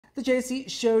The JSE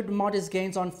showed modest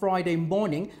gains on Friday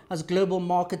morning as global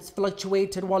markets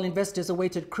fluctuated while investors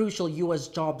awaited crucial U.S.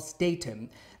 jobs data.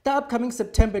 The upcoming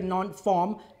September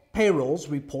non-farm payrolls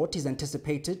report is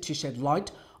anticipated to shed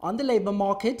light on the labor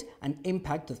market and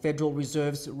impact the Federal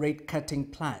Reserve's rate-cutting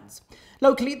plans.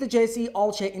 Locally, the JSE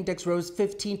All-Share Index rose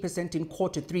 15% in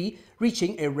Q3,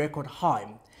 reaching a record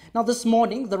high. Now, this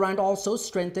morning, the rand also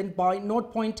strengthened by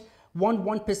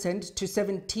 0.11% to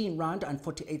 17 rand and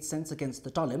 48 cents against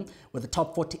the dollar, with the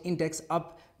top 40 index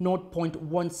up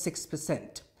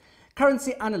 0.16%.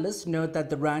 Currency analysts note that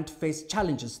the rand faced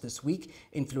challenges this week,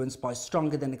 influenced by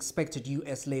stronger than expected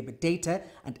U.S. labor data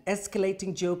and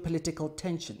escalating geopolitical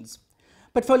tensions.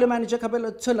 Portfolio manager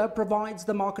Kabelo Tula provides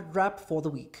the market wrap for the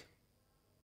week.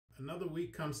 Another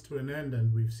week comes to an end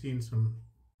and we've seen some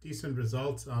decent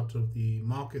results out of the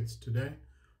markets today.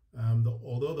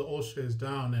 Although the all-share is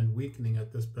down and weakening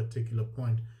at this particular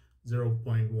point,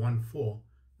 0.14,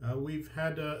 we've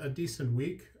had a decent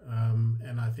week,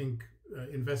 and I think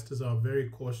investors are very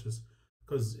cautious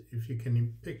because if you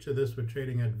can picture this, we're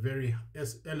trading at very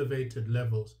elevated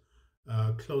levels,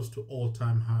 close to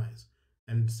all-time highs.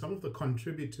 And some of the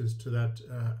contributors to that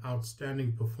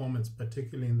outstanding performance,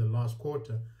 particularly in the last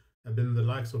quarter, have been the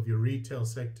likes of your retail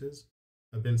sectors,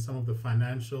 have been some of the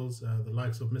financials, the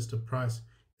likes of Mr. Price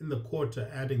in the quarter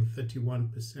adding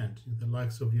 31%, the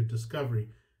likes of your Discovery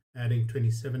adding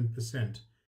 27%,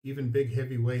 even big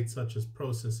heavyweights such as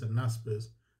Process and Naspers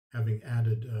having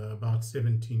added about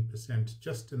 17%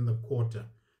 just in the quarter.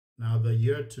 Now, the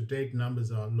year-to-date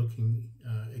numbers are looking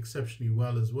exceptionally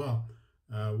well as well,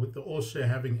 with the all-share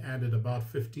having added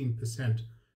about 15%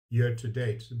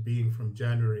 year-to-date, being from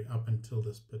January up until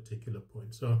this particular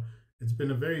point. So it's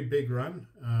been a very big run,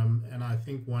 and I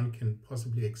think one can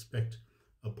possibly expect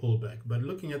a pullback. But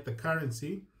looking at the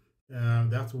currency,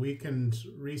 that's weakened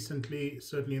recently,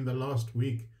 certainly in the last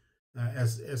week,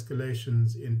 as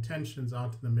escalations in tensions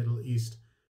out in the Middle East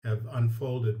have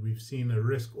unfolded. We've seen a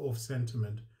risk-off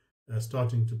sentiment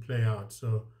starting to play out.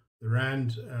 So the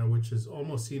rand, which is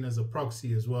almost seen as a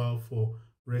proxy as well for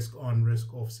risk-on,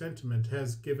 risk-off sentiment,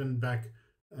 has given back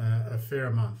a fair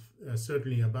amount,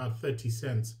 certainly about 30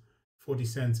 cents, 40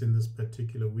 cents in this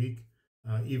particular week,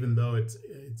 even though it's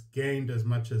gained as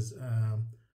much as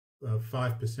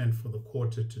 5% for the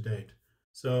quarter to date.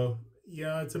 So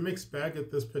yeah, it's a mixed bag at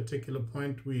this particular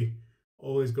point. We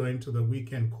always go into the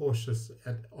weekend cautious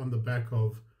on the back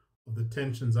of the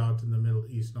tensions out in the Middle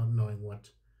East, not knowing what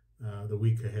the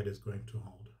week ahead is going to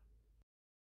hold.